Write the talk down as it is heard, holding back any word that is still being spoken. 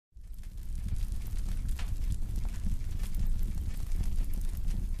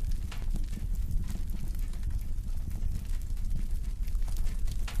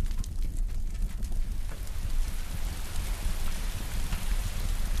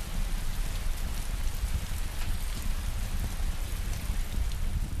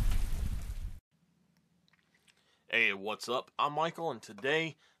Hey, what's up? I'm Michael, and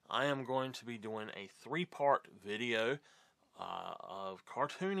today I am going to be doing a three-part video of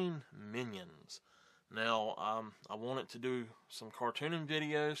cartooning minions. Now, I wanted to do some cartooning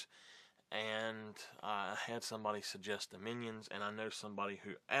videos, and I had somebody suggest the minions, and I know somebody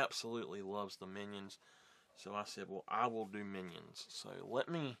who absolutely loves the minions, so I said, well, I will do minions. So let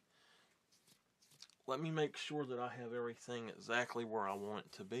me make sure that I have everything exactly where I want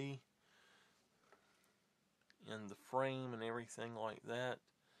it to be in the frame and everything like that.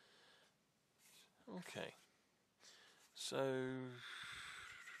 Okay, so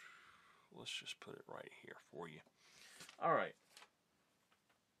let's just put it right here for you. Alright,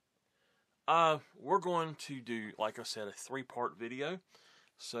 we're going to do, like I said, a three-part video.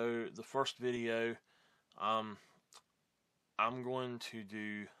 So the first video, I'm going to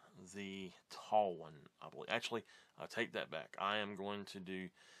do the tall one, I believe. Actually, I take that back. I am going to do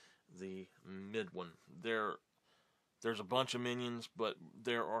the mid one. There's a bunch of minions, but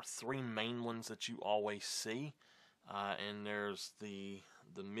there are three main ones that you always see. And there's the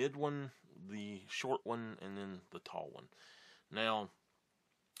mid one, the short one, and then the tall one. Now,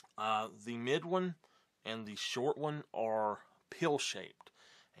 the mid one and the short one are pill-shaped,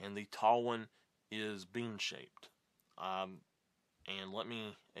 and the tall one is bean-shaped. And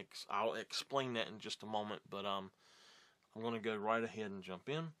I'll explain that in just a moment, but I'm going to go right ahead and jump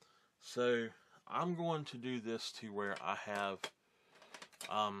in. So I'm going to do this to where I have,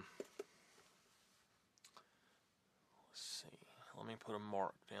 let's see, let me put a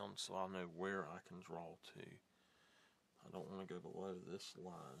mark down so I'll know where I can draw to. I don't want to go below this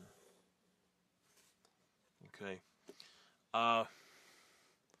line. Okay,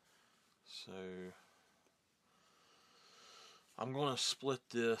 so I'm going to split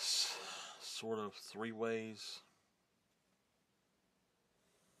this sort of three ways.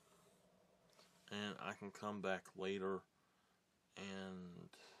 And I can come back later and,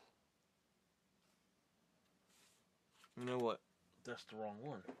 you know what, that's the wrong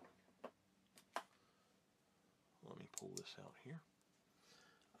one. Let me pull this out here.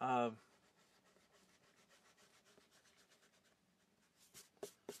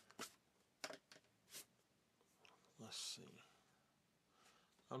 Let's see.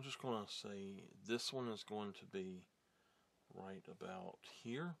 I'm just going to say this one is going to be right about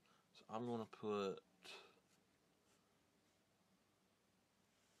here. So I'm going to put,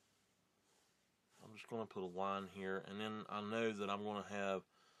 I'm just going to put a line here, and then I know that I'm going to have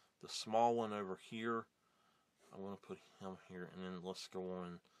the small one over here. I'm going to put him here, and then let's go on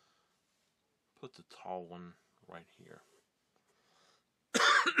and put the tall one right here.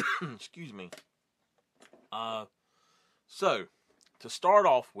 Excuse me. So, to start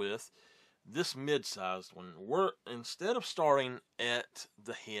off with, this mid-sized one, instead of starting at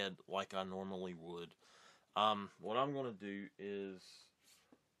the head like I normally would, what I'm going to do is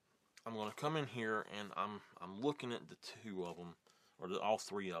I'm going to come in here and I'm looking at the two of them, or all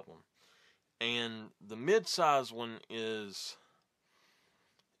three of them. And the mid-sized one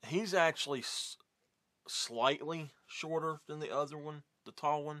he's actually slightly shorter than the other one, the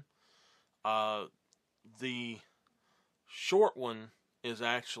tall one. The short one is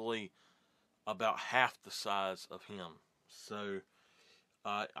actually about half the size of him. So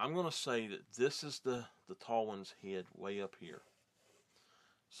I'm going to say that this is the tall one's head way up here.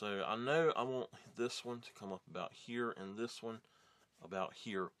 So I know I want this one to come up about here and this one about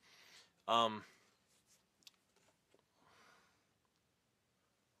here. Let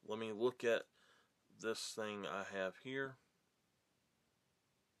me look at this thing I have here.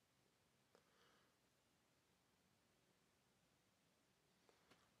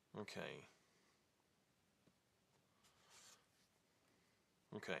 Okay.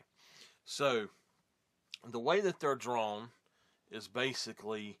 So the way that they're drawn is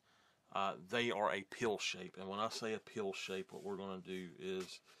basically they are a pill shape. And when I say a pill shape, what we're going to do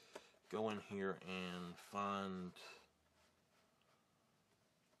is go in here and find,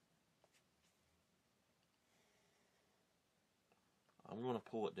 I'm going to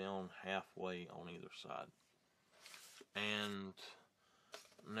pull it down halfway on either side. And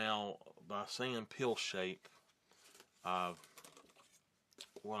now, by saying pill shape,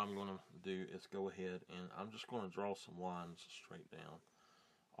 what I'm going to do is go ahead and I'm just going to draw some lines straight down.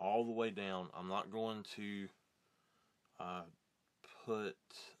 All the way down. I'm not going to put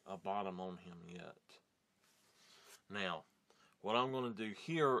a bottom on him yet. Now, what I'm going to do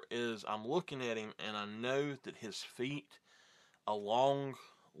here is I'm looking at him and I know that his feet, along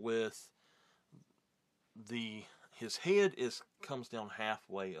with his head, comes down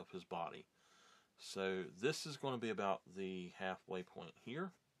halfway of his body. So this is going to be about the halfway point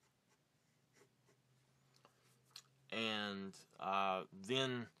here. and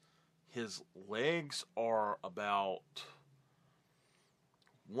then his legs are about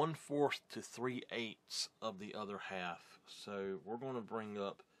 1/4 to 3/8 of the other half. So we're going to bring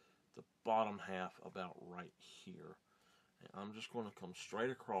up the bottom half about right here. And I'm just going to come straight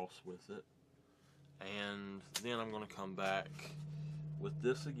across with it. And then I'm going to come back with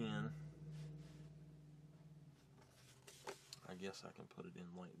this again. I guess I can put it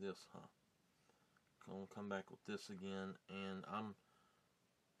in like this, huh? I'm going to come back with this again, and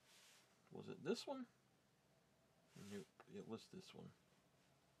was it this one? Nope, it was this one.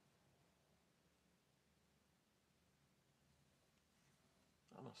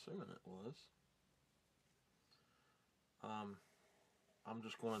 I'm assuming it was. I'm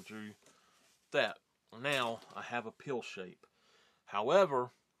just going to do that. Now I have a pill shape.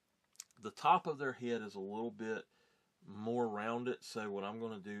 However, the top of their head is a little bit more rounded, so what I'm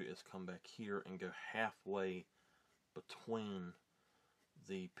going to do is come back here and go halfway between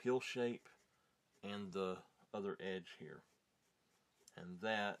the pill shape and the other edge here. And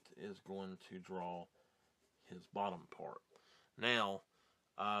that is going to draw his bottom part. Now,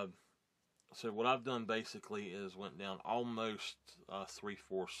 so what I've done basically is went down almost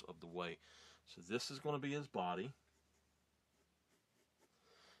 3/4 of the way. So this is going to be his body.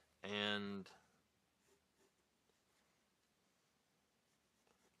 And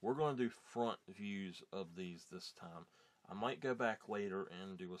we're going to do front views of these this time. I might go back later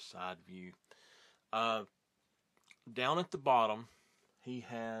and do a side view. Down at the bottom, he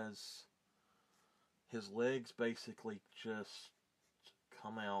has his legs basically just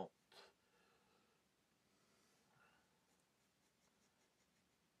come out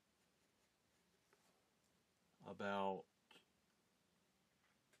about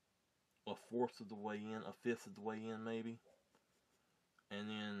 1/4 of the way in, 1/5 of the way in maybe. And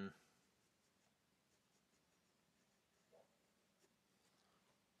then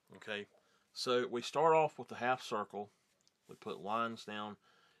okay, so we start off with the half circle. We put lines down.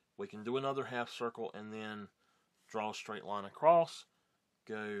 We can do another half circle and then draw a straight line across,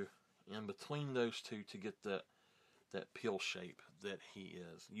 go in between those two to get that pill shape that he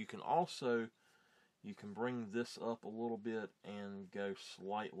is. You can also, you can bring this up a little bit and go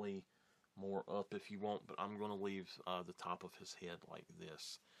slightly more up if you want, but I'm going to leave the top of his head like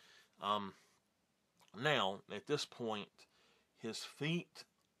this. Now, at this point, his feet,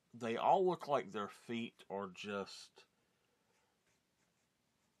 they all look like their feet are just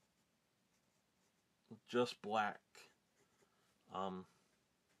black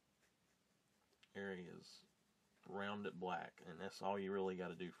areas, rounded black, and that's all you really got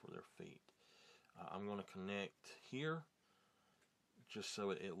to do for their feet. I'm going to connect here just so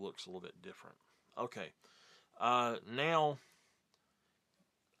it looks a little bit different. Okay, now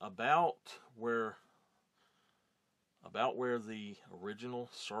about where the original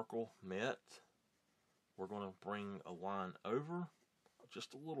circle met, we're going to bring a line over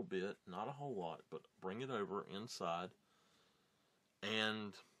just a little bit, not a whole lot, but bring it over inside,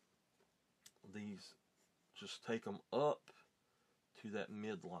 and these, just take them up to that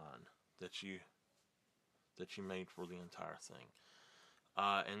midline that you made for the entire thing.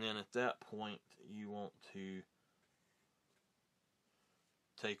 And then at that point, you want to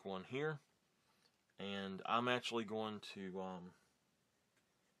take one here, and I'm actually going to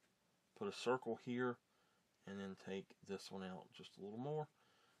put a circle here, and then take this one out just a little more,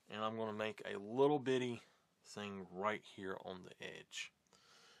 and I'm going to make a little bitty thing right here on the edge.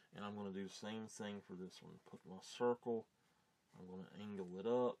 And I'm going to do the same thing for this one. Put my circle, I'm going to angle it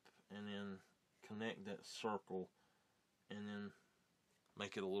up, and then connect that circle, and then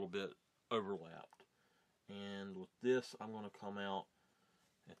make it a little bit overlapped. And with this, I'm going to come out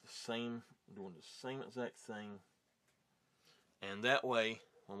at the same, doing the same exact thing. And that way,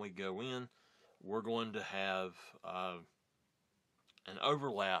 when we go in, we're going to have an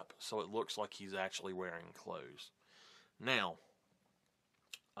overlap so it looks like he's actually wearing clothes. Now,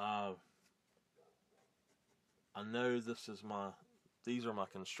 I know these are my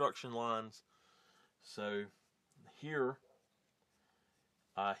construction lines. So here,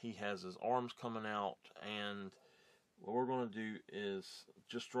 he has his arms coming out, and what we're going to do is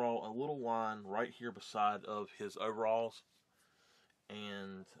just draw a little line right here beside of his overalls,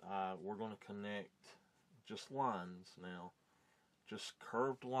 and we're going to connect just lines now, just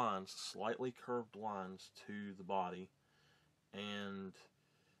curved lines, slightly curved lines to the body. And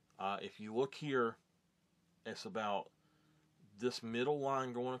if you look here, it's about, this middle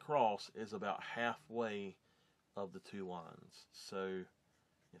line going across is about halfway of the two lines. So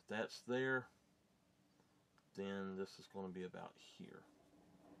if that's there, then this is going to be about here.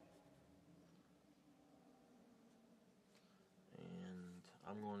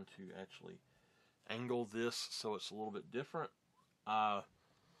 I'm going to actually angle this so it's a little bit different.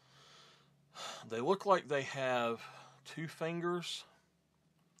 They look like they have 2 fingers.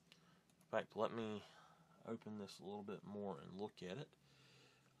 In fact, let me open this a little bit more and look at it.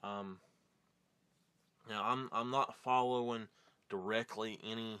 Now I'm not following directly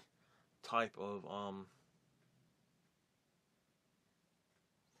any type of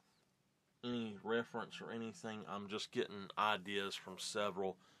any reference or anything. I'm just getting ideas from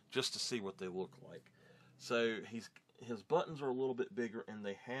several just to see what they look like. So his buttons are a little bit bigger, and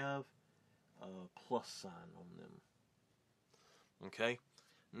they have a plus sign on them. Okay,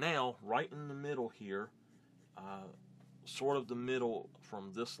 now right in the middle here, sort of the middle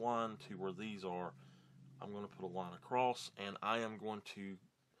from this line to where these are, I'm going to put a line across, and I am going to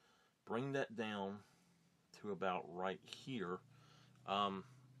bring that down to about right here.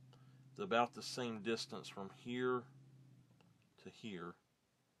 About the same distance from here to here.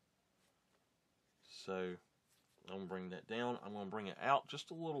 So I'm going to bring that down. I'm going to bring it out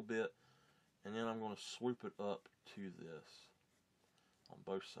just a little bit, and then I'm going to swoop it up to this on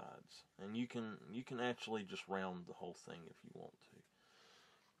both sides. And you can actually just round the whole thing if you want to.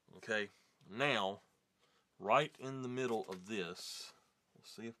 Okay, now right in the middle of this,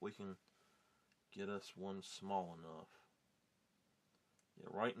 let's see if we can get us one small enough. Yeah,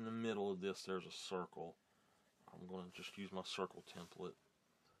 right in the middle of this, there's a circle. I'm going to just use my circle template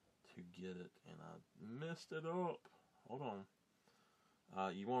to get it, and I messed it up. Hold on.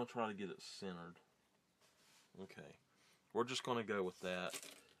 You want to try to get it centered. Okay, we're just going to go with that.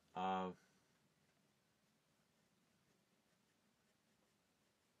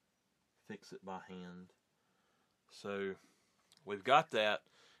 Fix it by hand. So we've got that.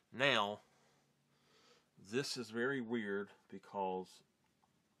 Now, this is very weird because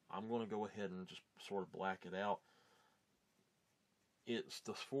I'm going to go ahead and just sort of black it out. It's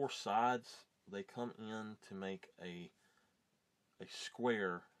the 4 sides. They come in to make a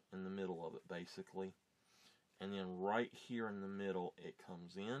square in the middle of it, basically. And then right here in the middle, it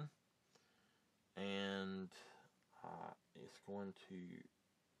comes in. And it's going to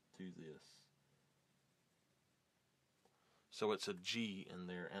do this. So it's a G in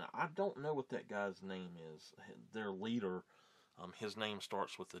there. And I don't know what that guy's name is. Their leader, his name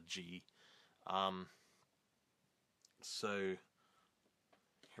starts with a G. So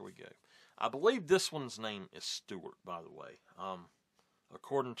here we go. I believe this one's name is Stuart, by the way.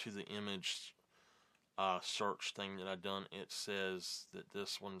 According to the image search thing that I've done, it says that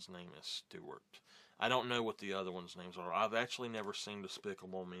this one's name is Stuart. I don't know what the other ones' names are. I've actually never seen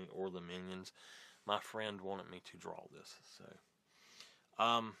Despicable Me or the Minions. My friend wanted me to draw this. So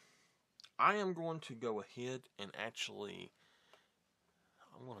I am going to go ahead and actually,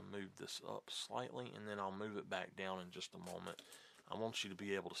 I'm going to move this up slightly, and then I'll move it back down in just a moment. I want you to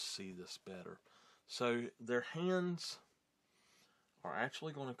be able to see this better. So their hands are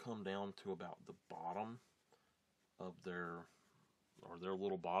actually going to come down to about the bottom of their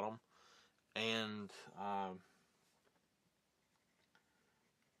little bottom. And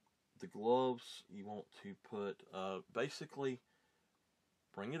the gloves, you want to put, basically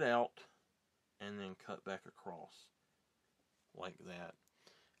bring it out and then cut back across like that.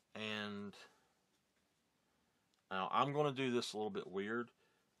 And now I'm going to do this a little bit weird.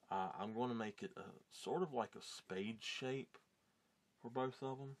 I'm going to make it sort of like a spade shape for both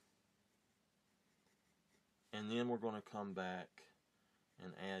of them. And then we're going to come back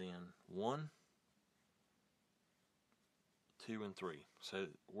and add in 1, 2, and 3. So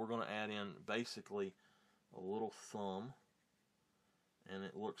we're going to add in basically a little thumb, and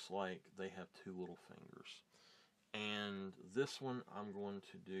it looks like they have 2 little fingers. And this one I'm going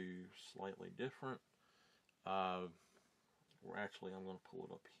to do slightly different. I'm going to pull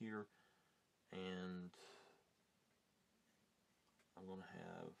it up here, and I'm going to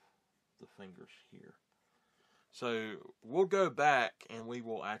have the fingers here. So we'll go back and we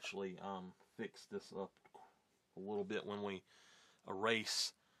will actually fix this up a little bit when we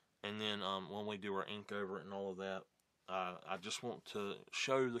erase, and then when we do our ink over it and all of that. I just want to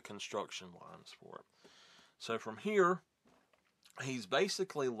show the construction lines for it. So from here, he's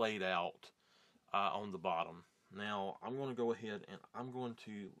basically laid out on the bottom. Now I'm going to go ahead and I'm going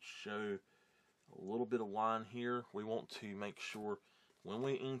to show a little bit of line here. We want to make sure when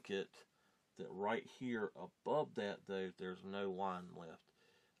we ink it that right here above that, though, there's no line left,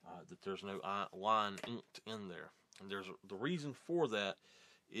 that there's no line inked in there. And the reason for that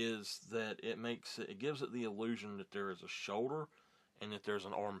is that it gives it the illusion that there is a shoulder and that there's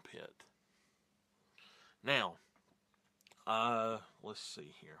an armpit. Now, let's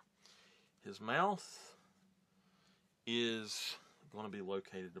see here. His mouth is going to be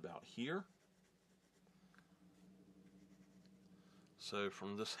located about here. So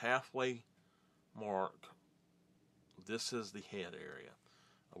from this halfway mark, this is the head area.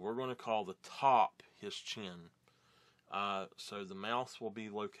 We're going to call the top his chin. So the mouth will be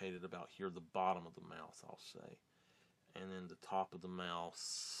located about here, the bottom of the mouth, I'll say. And then the top of the mouth,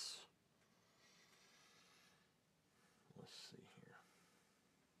 let's see here,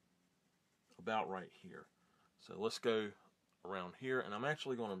 about right here. So let's go around here, and I'm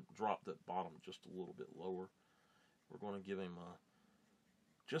actually going to drop that bottom just a little bit lower. We're going to give him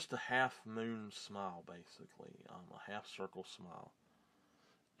just a half moon smile, basically, a half circle smile.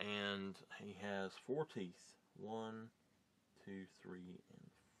 And he has 4 teeth, 1, 2, 3, and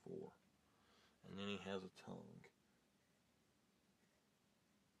 4. And then he has a tongue.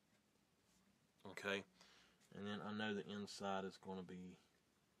 Okay, and then I know the inside is going to be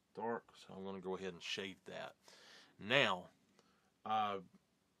dark, so I'm going to go ahead and shade that. Now,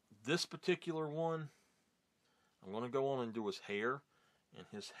 this particular one, I'm going to go on and do his hair, and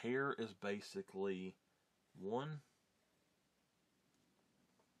his hair is basically 1,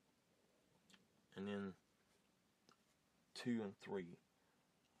 and then 2 and 3.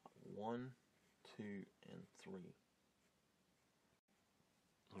 1, 2, and 3.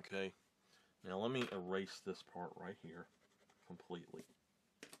 Okay. Now let me erase this part right here completely.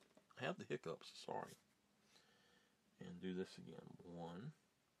 I have the hiccups, sorry. And do this again. 1,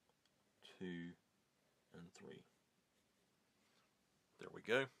 2, and 3. There we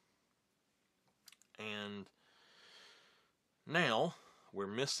go. And now we're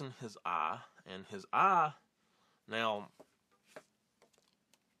missing his eye. And his eye, now,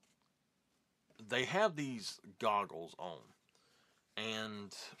 they have these goggles on.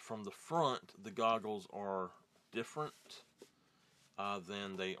 And from the front, the goggles are different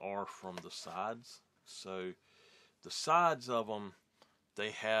than they are from the sides. So the sides of them,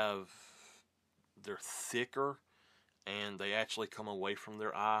 they're thicker, and they actually come away from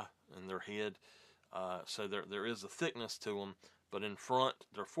their eye and their head. So there is a thickness to them. But in front,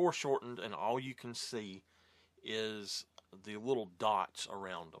 they're foreshortened, and all you can see is the little dots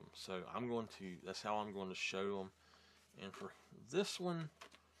around them. So that's how I'm going to show them. And for this one,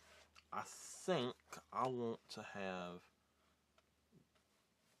 I think I want to have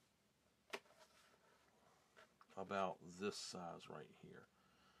about this size right here.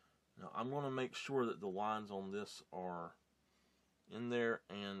 Now I'm going to make sure that the lines on this are in there,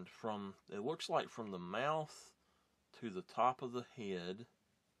 and it looks like from the mouth to the top of the head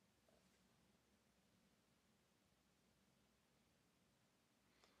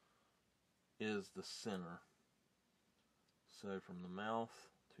is the center. So from the mouth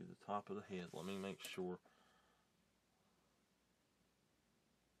to the top of the head, let me make sure.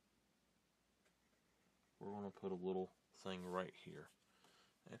 We're going to put a little thing right here.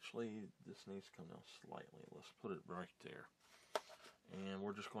 Actually, this needs to come down slightly. Let's put it right there. And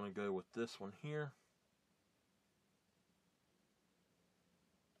we're just going to go with this one here.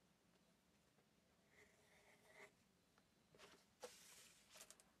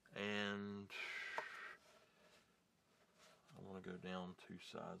 And I want to go down 2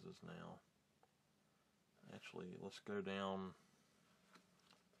 sizes now. Actually, let's go down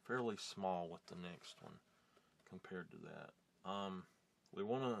fairly small with the next one compared to that. We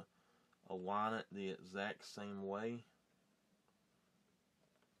want to align it the exact same way.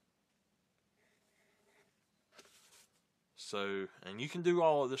 So, and you can do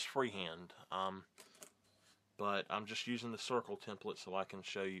all of this freehand, but I'm just using the circle template so I can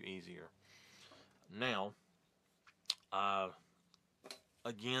show you easier. Now,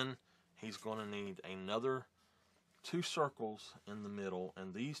 again, he's going to need another 2 circles in the middle,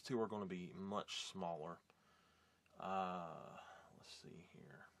 and these 2 are going to be much smaller. Let's see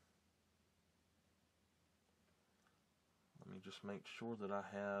here. Let me just make sure that I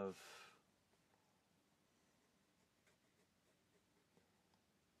have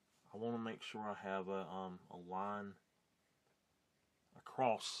I want to make sure I have a line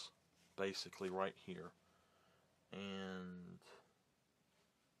across basically right here. And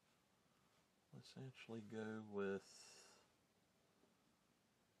let's actually go with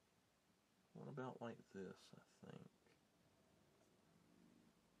one about like this, I think.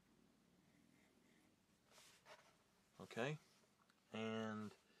 Okay,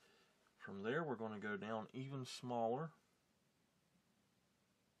 and from there we're going to go down even smaller.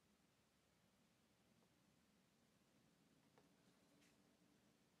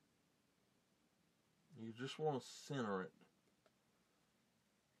 You just want to center it.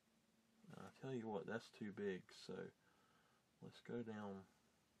 I tell you what, that's too big, so let's go down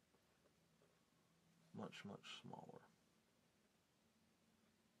much, much smaller.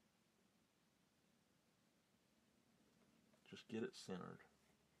 get it centered.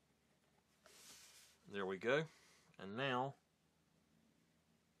 There we go. And now,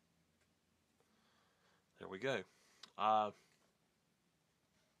 there we go.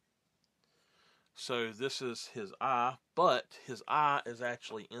 So this is his eye, but his eye is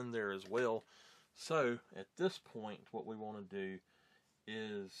actually in there as well. So at this point, what we want to do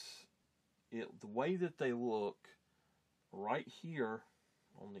is, the way that they look right here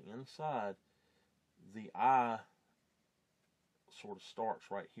on the inside, the eye sort of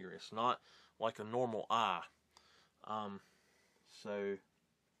starts right here. It's not like a normal eye. So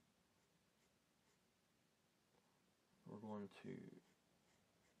we're going to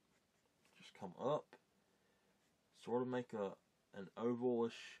just come up, sort of make an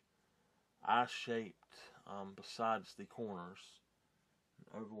ovalish eye shaped besides the corners.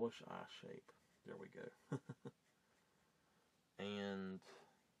 An ovalish eye shape. There we go. And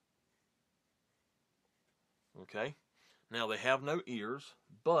okay, now they have no ears,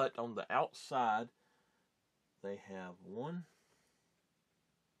 but on the outside they have one,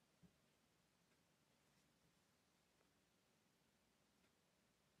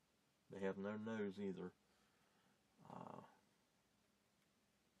 they have no nose either.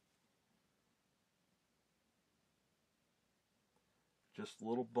 Just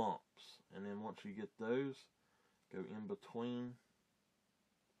little bumps, and then once you get those, go in between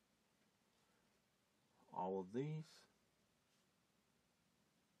all of these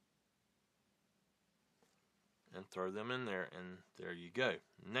and throw them in there, and there you go.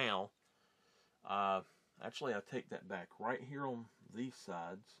 Now, actually I take that back. Right here on these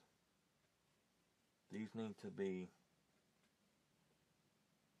sides, these need to be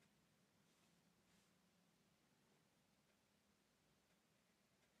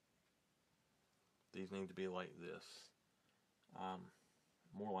like this.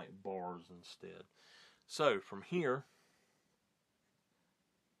 More like bars instead. So from here,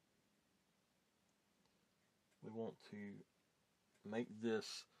 we want to make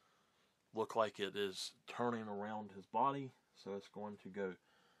this look like it is turning around his body. So it's going to go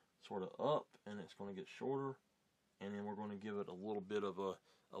sort of up, and it's going to get shorter, and then we're going to give it a little bit of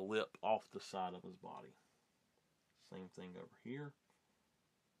a lip off the side of his body. Same thing over here.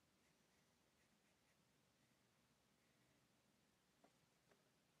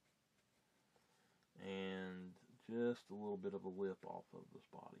 And just a little bit of a lip off of this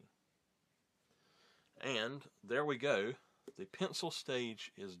body. And there we go. The pencil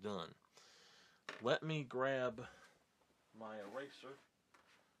stage is done. Let me grab my eraser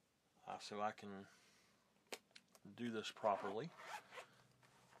so I can do this properly.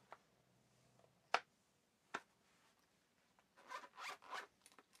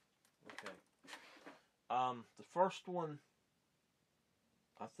 Okay. The first one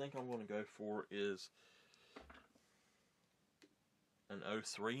I think I'm going to go for is an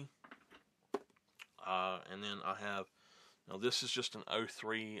 03. And then I have, now this is just an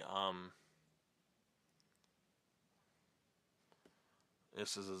 03.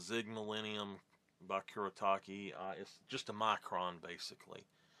 This is a Zig Millennium by Kuretake. It's just a micron, basically.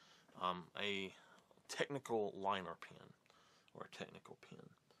 A technical liner pen, or a technical pen.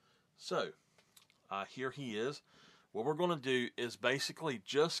 So, here he is. What we're going to do is basically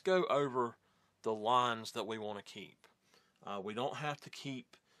just go over the lines that we want to keep. We don't have to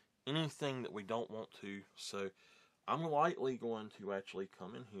keep anything that we don't want to, so I'm lightly going to actually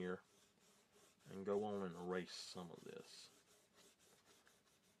come in here and go on and erase some of this.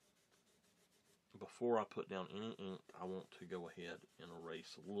 Before I put down any ink, I want to go ahead and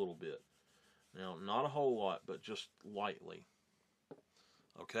erase a little bit. Now, not a whole lot, but just lightly.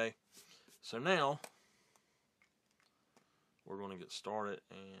 Okay, so now we're going to get started,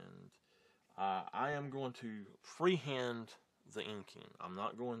 and I am going to freehand the inking. I'm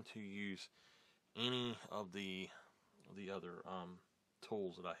not going to use any of the other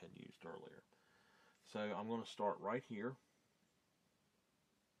tools that I had used earlier. So I'm going to start right here.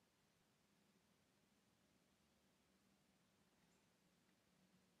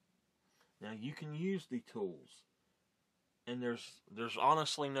 Now you can use the tools, and there's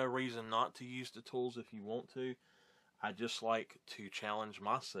honestly no reason not to use the tools if you want to. I just like to challenge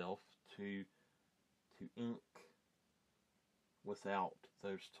myself to ink without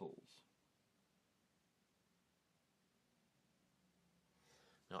those tools.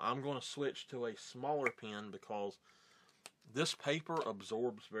 Now I'm going to switch to a smaller pen because this paper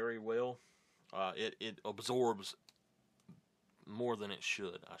absorbs very well. It absorbs more than it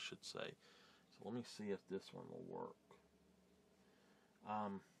should, I should say. So let me see if this one will work.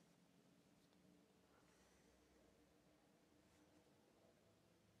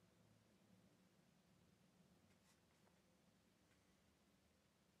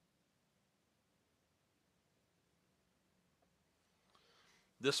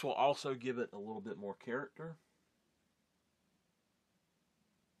 This will also give it a little bit more character,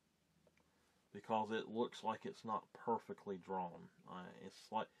 because it looks like it's not perfectly drawn.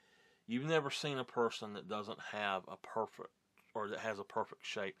 It's like you've never seen a person that doesn't have a perfect, or that has a perfect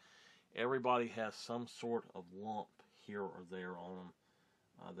shape. Everybody has some sort of lump here or there on them.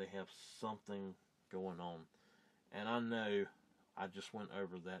 They have something going on. And I know I just went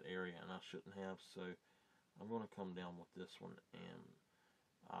over that area and I shouldn't have, so I'm going to come down with this one and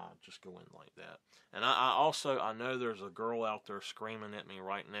just go in like that. And I know there's a girl out there screaming at me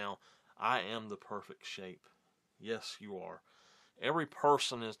right now, I am the perfect shape. Yes, you are. Every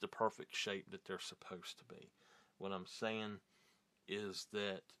person is the perfect shape that they're supposed to be. What I'm saying is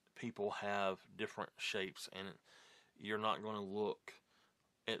that people have different shapes, and you're not going to look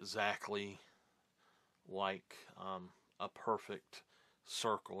exactly like a perfect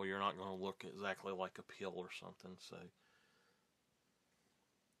circle. You're not going to look exactly like a pill or something. So,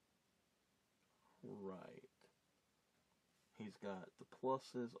 right. He's got the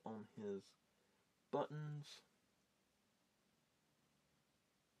pluses on his buttons.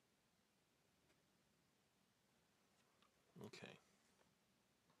 Okay.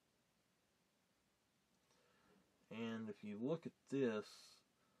 And if you look at this,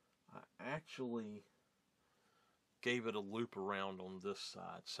 I actually gave it a loop around on this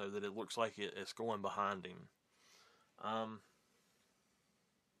side so that it looks like it's going behind him.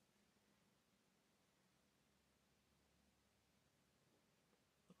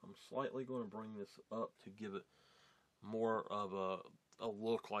 I'm slightly going to bring this up to give it more of a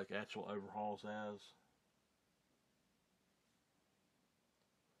look like actual overalls has.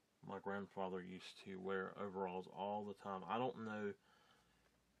 My grandfather used to wear overalls all the time. I don't know,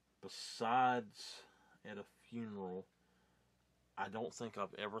 besides at a funeral, I don't think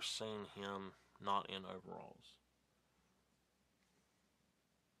I've ever seen him not in overalls.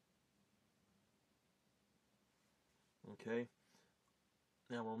 Okay.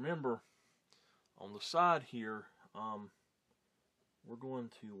 Now remember, on the side here, we're going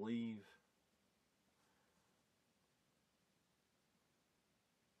to leave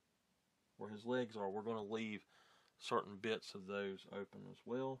where his legs are, we're going to leave certain bits of those open as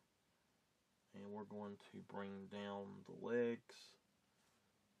well. And we're going to bring down the legs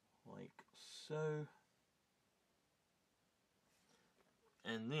like so.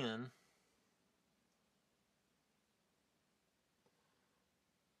 And then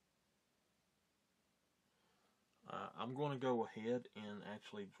I'm going to go ahead and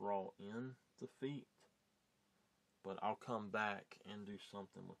actually draw in the feet, but I'll come back and do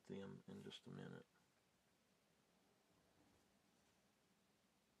something with them in just a minute.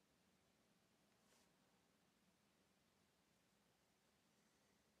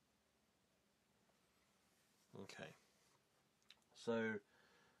 Okay, so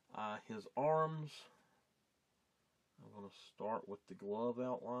his arms, I'm going to start with the glove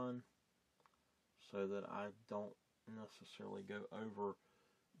outline so that I don't necessarily go over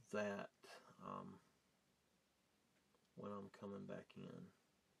that when I'm coming back in.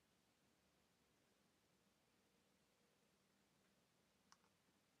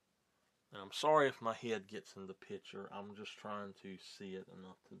 And I'm sorry if my head gets in the picture. I'm just trying to see it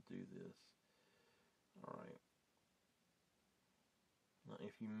enough to do this. Alright. Now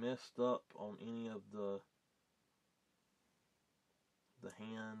if you messed up on any of the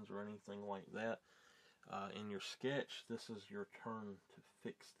hands or anything like that, in your sketch, this is your turn to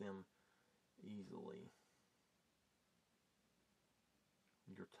fix them easily.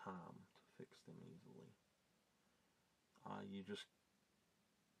 Your time to fix them easily. You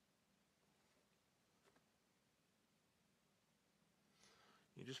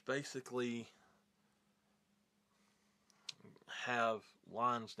just basically have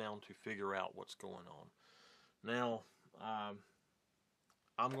lines down to figure out what's going on. Now,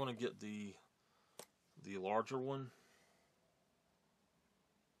 I'm going to get the larger one.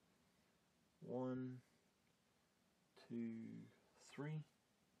 1, 2, 3.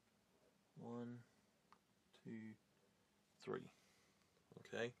 1, 2, 3.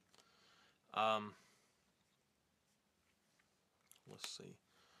 Okay. Let's see.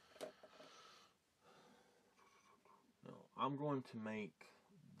 Now, I'm going to make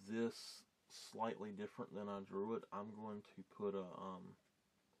this slightly different than I drew it. I'm going to put an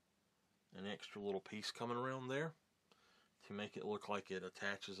extra little piece coming around there to make it look like it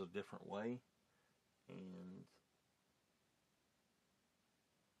attaches a different way. And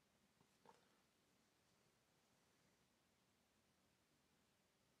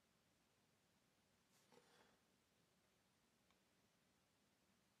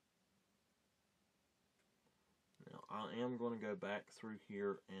now I am going to go back through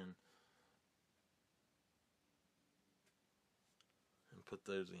here and put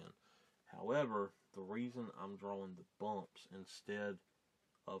those in. However, the reason I'm drawing the bumps instead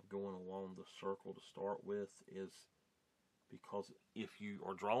of going along the circle to start with is because if you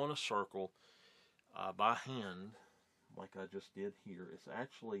are drawing a circle by hand, like I just did here, it's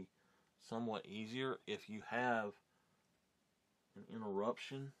actually somewhat easier if you have an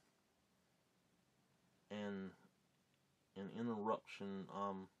interruption and an interruption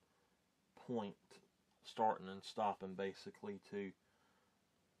point starting and stopping, basically, to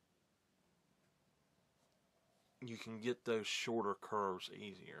you can get those shorter curves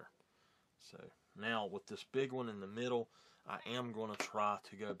easier. So now with this big one in the middle, I am going to try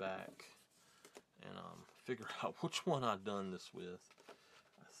to go back and figure out which one I've done this with.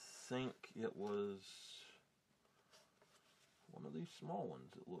 I think it was one of these small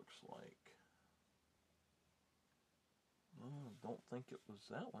ones, it looks like. I don't think it was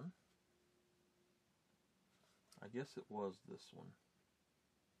that one. I guess it was this one.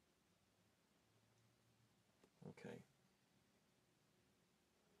 Okay.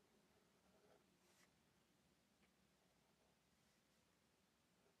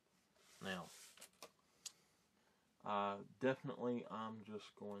 Now, definitely I'm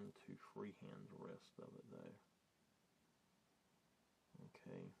just going to freehand the rest of it though.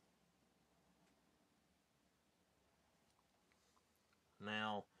 Okay.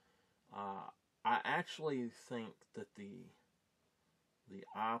 Now, I actually think that the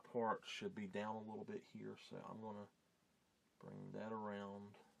eye part should be down a little bit here, so I'm going to bring that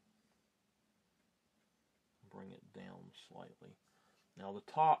around, bring it down slightly. Now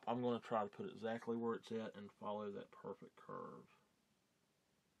the top, I'm going to try to put it exactly where it's at and follow that perfect curve.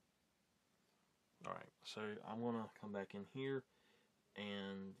 Alright, so I'm going to come back in here,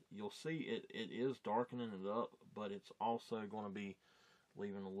 and you'll see it is darkening it up, but it's also going to be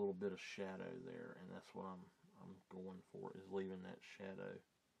leaving a little bit of shadow there, and that's what I'm going for, is leaving that shadow.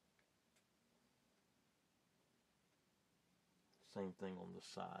 Same thing on the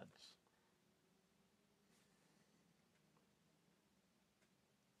sides.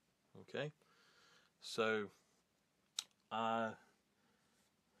 Okay, so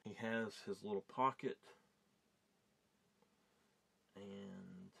he has his little pocket,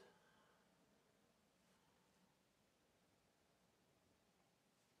 and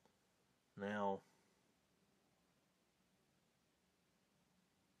now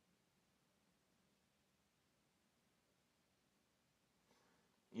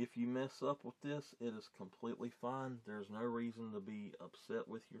if you mess up with this, it is completely fine. There's no reason to be upset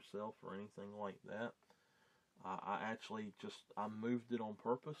with yourself or anything like that. I actually I moved it on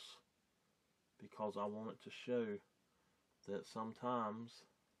purpose because I wanted to show that sometimes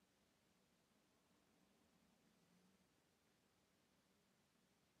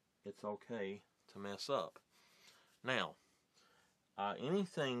it's okay to mess up. Now,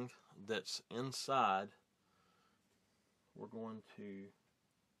 anything that's inside, we're going to,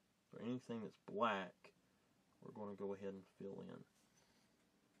 for anything that's black, we're going to go ahead and fill in.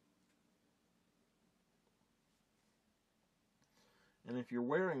 And if you're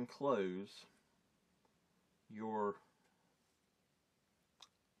wearing clothes, your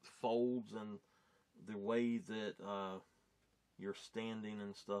folds and the way that you're standing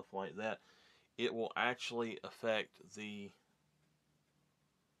and stuff like that, it will actually affect the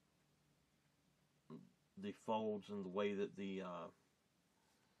folds and the way that the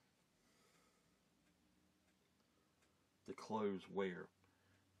clothes wear.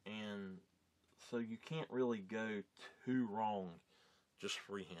 And so you can't really go too wrong just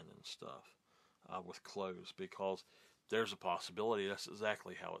freehanding stuff with clothes, because there's a possibility that's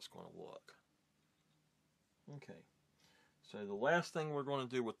exactly how it's going to look. Okay, so the last thing we're going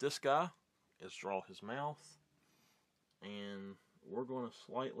to do with this guy is draw his mouth, and we're going to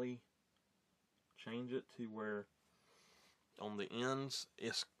slightly change it to where on the ends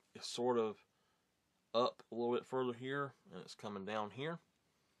it's sort of up a little bit further here, and it's coming down here,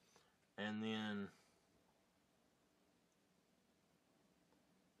 and then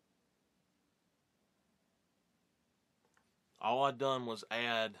all I done was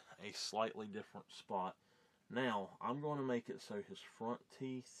add a slightly different spot. Now I'm going to make it so his front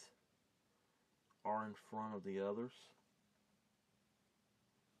teeth are in front of the others.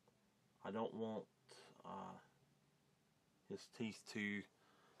 I don't want his teeth to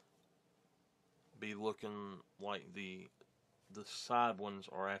be looking like the side ones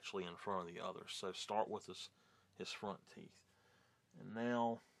are actually in front of the others. So start with his front teeth. And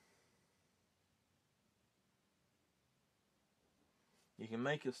now You can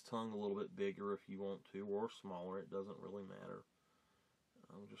make his tongue a little bit bigger if you want to, or smaller. It doesn't really matter.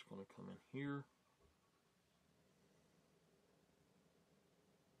 I'm just going to come in here.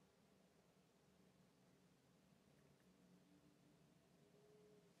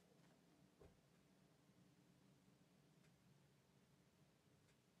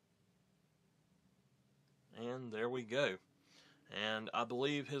 And there we go. And I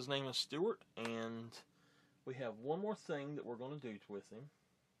believe his name is Stuart. And we have one more thing that we're going to do with him.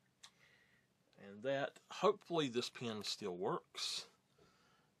 And that, hopefully this pen still works.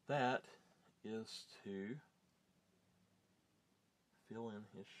 That is to fill in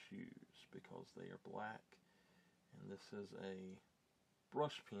his shoes because they are black. And this is a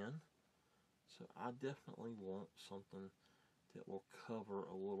brush pen. So I definitely want something that will cover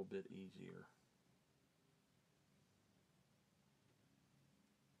a little bit easier.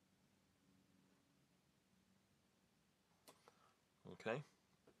 Okay.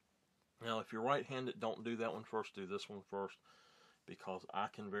 Now, if you're right-handed, don't do that one first. Do this one first, because I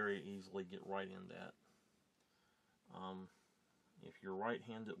can very easily get right in that. If you're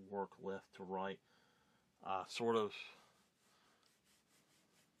right-handed, work left to right, sort of,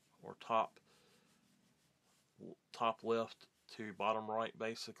 or top left to bottom right,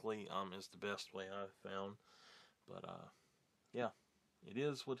 basically, is the best way I've found. But yeah, it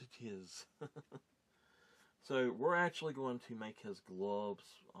is what it is. So we're actually going to make his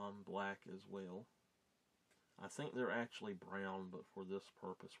gloves black as well. I think they're actually brown, but for this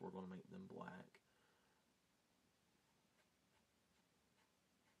purpose we're going to make them black.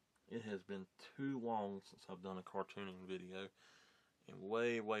 It has been too long since I've done a cartooning video, and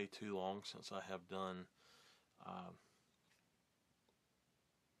way, way too long since I have done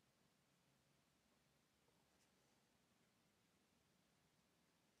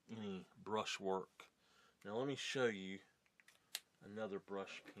any brush work. Now let me show you another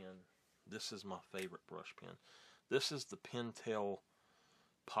brush pen. This is my favorite brush pen. This is the Pentel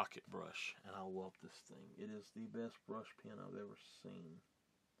pocket brush, and I love this thing. It is the best brush pen I've ever seen.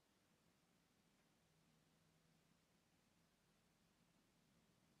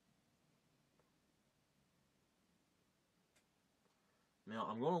 Now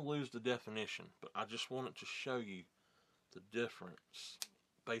I'm going to lose the definition, but I just wanted to show you the difference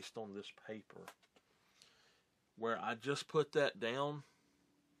based on this paper. Where I just put that down,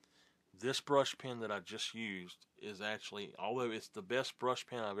 this brush pen that I just used is actually, although it's the best brush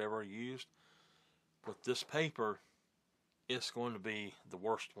pen I've ever used, with this paper, it's going to be the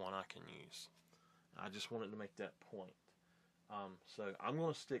worst one I can use. I just wanted to make that point. So I'm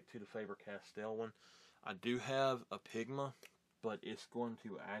going to stick to the Faber-Castell one. I do have a Pigma, but it's going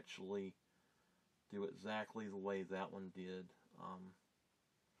to actually do exactly the way that one did.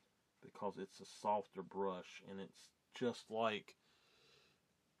 Because it's a softer brush, and it's just like,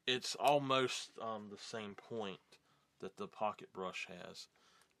 it's almost the same point that the pocket brush has,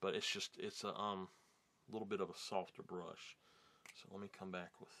 but it's a little bit of a softer brush. So let me come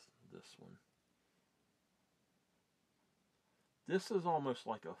back with this one. This is almost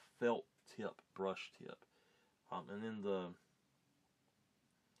like a felt tip brush tip, and then the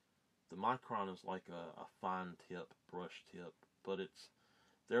Micron is like a fine tip brush tip, but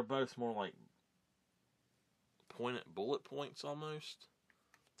they're both more like pointed bullet points almost,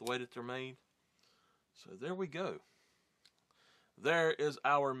 the way that they're made. So there we go. There is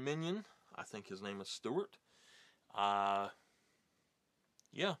our Minion. I think his name is Stuart. Yeah,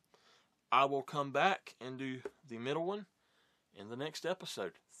 I will come back and do the middle one in the next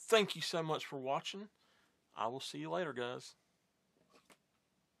episode. Thank you so much for watching. I will see you later, guys.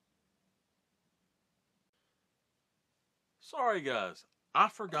 Sorry, guys. I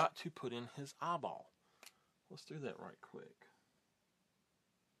forgot to put in his eyeball. Let's do that right quick.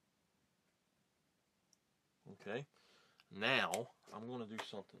 Okay. Now, I'm going to do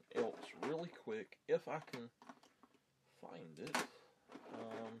something else really quick, if I can find it.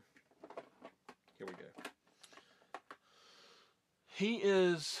 Here we go. He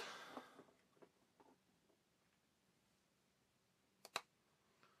is...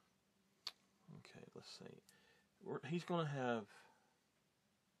 Okay, let's see. He's going to have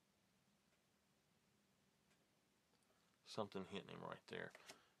something hitting him right there.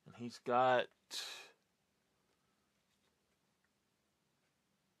 And he's got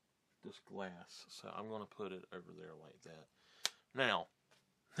this glass. So I'm going to put it over there like that. Now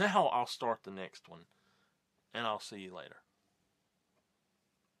I'll start the next one. And I'll see you later.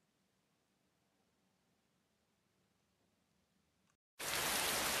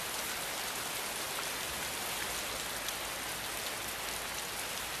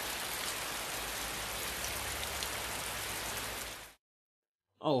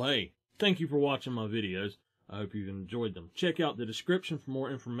 Thank you for watching my videos. I hope you've enjoyed them. Check out the description for more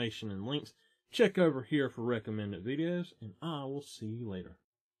information and links. Check over here for recommended videos, and I will see you later.